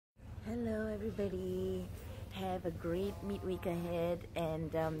Hello everybody, have a great midweek ahead.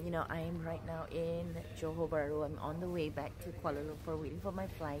 And I am right now in Johor Bahru. I'm on the way back to Kuala Lumpur waiting for my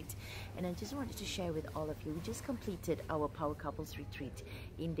flight, and I just wanted to share with all of you, we just completed our Power Couples retreat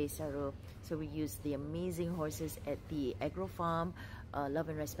in Desaro. So we used the amazing horses at the agro farm, Love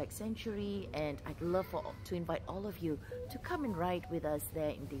and Respect Sanctuary, and I'd love to invite all of you to come and ride with us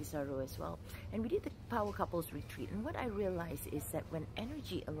there in Desaro as well. And we did the Power Couples retreat, and what I realized is that when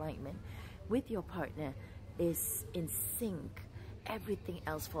energy alignment with your partner is in sync, everything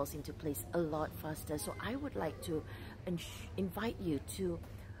else falls into place a lot faster. So I would like to invite you to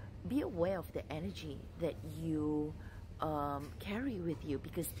be aware of the energy that you carry with you,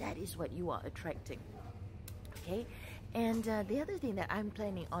 because that is what you are attracting. Okay, and the other thing that I'm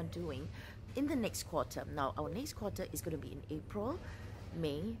planning on doing in the next quarter, now our next quarter is going to be in April,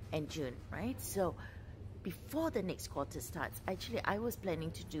 May and June, right? So before the next quarter starts, actually I was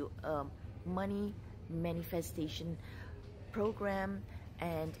planning to do a money manifestation program,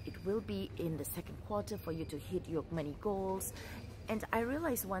 and it will be in the second quarter for you to hit your money goals. And I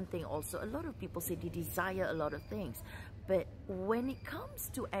realized one thing also, a lot of people say they desire a lot of things, but when it comes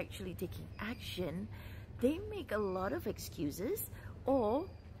to actually taking action, they make a lot of excuses, or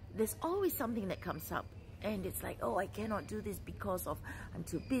there's always something that comes up. And it's like, oh, I cannot do this because of I'm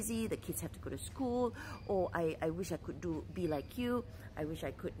too busy, the kids have to go to school, or I wish I could be like you, I wish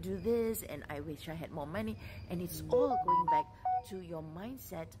I could do this, and I wish I had more money. And it's all going back to your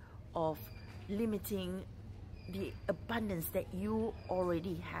mindset of limiting the abundance that you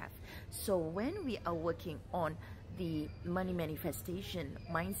already have. So when we are working on the money manifestation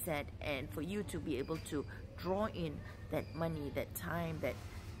mindset, and for you to be able to draw in that money, that time, that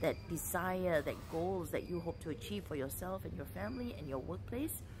desire, that goals that you hope to achieve for yourself and your family and your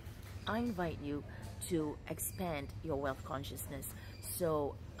workplace, I invite you to expand your wealth consciousness.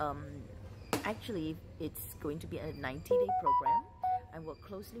 So actually it's going to be a 90-day program. I work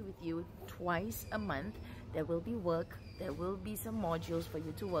closely with you twice a month. There will be work, there will be some modules for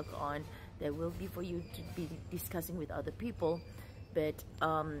you to work on, there will be for you to be discussing with other people. But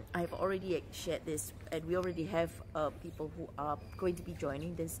I've already shared this, and we already have people who are going to be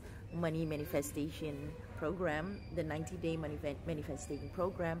joining this money manifestation program, the 90-day money manifestation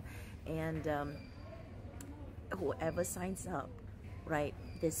program. And whoever signs up right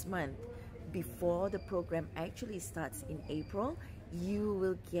this month, before the program actually starts in April, you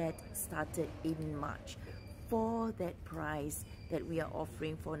will get started in March for that price that we are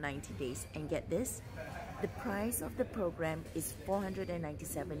offering for 90 days. And get this, the price of the program is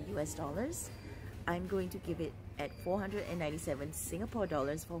 $497 US. I'm going to give it at 497 Singapore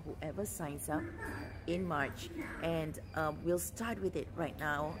dollars for whoever signs up in March. And we'll start with it right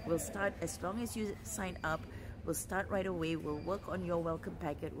now. We'll start as long as you sign up. We'll start right away. We'll work on your welcome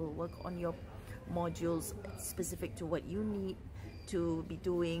packet. We'll work on your modules specific to what you need to be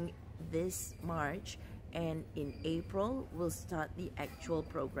doing this March. And in April, we'll start the actual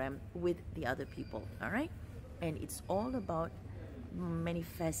program with the other people, all right? And it's all about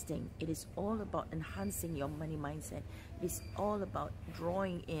manifesting. It is all about enhancing your money mindset. It's all about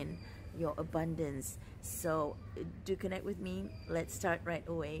drawing in your abundance. So do connect with me. Let's start right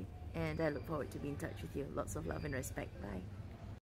away. And I look forward to be in touch with you. Lots of love and respect. Bye.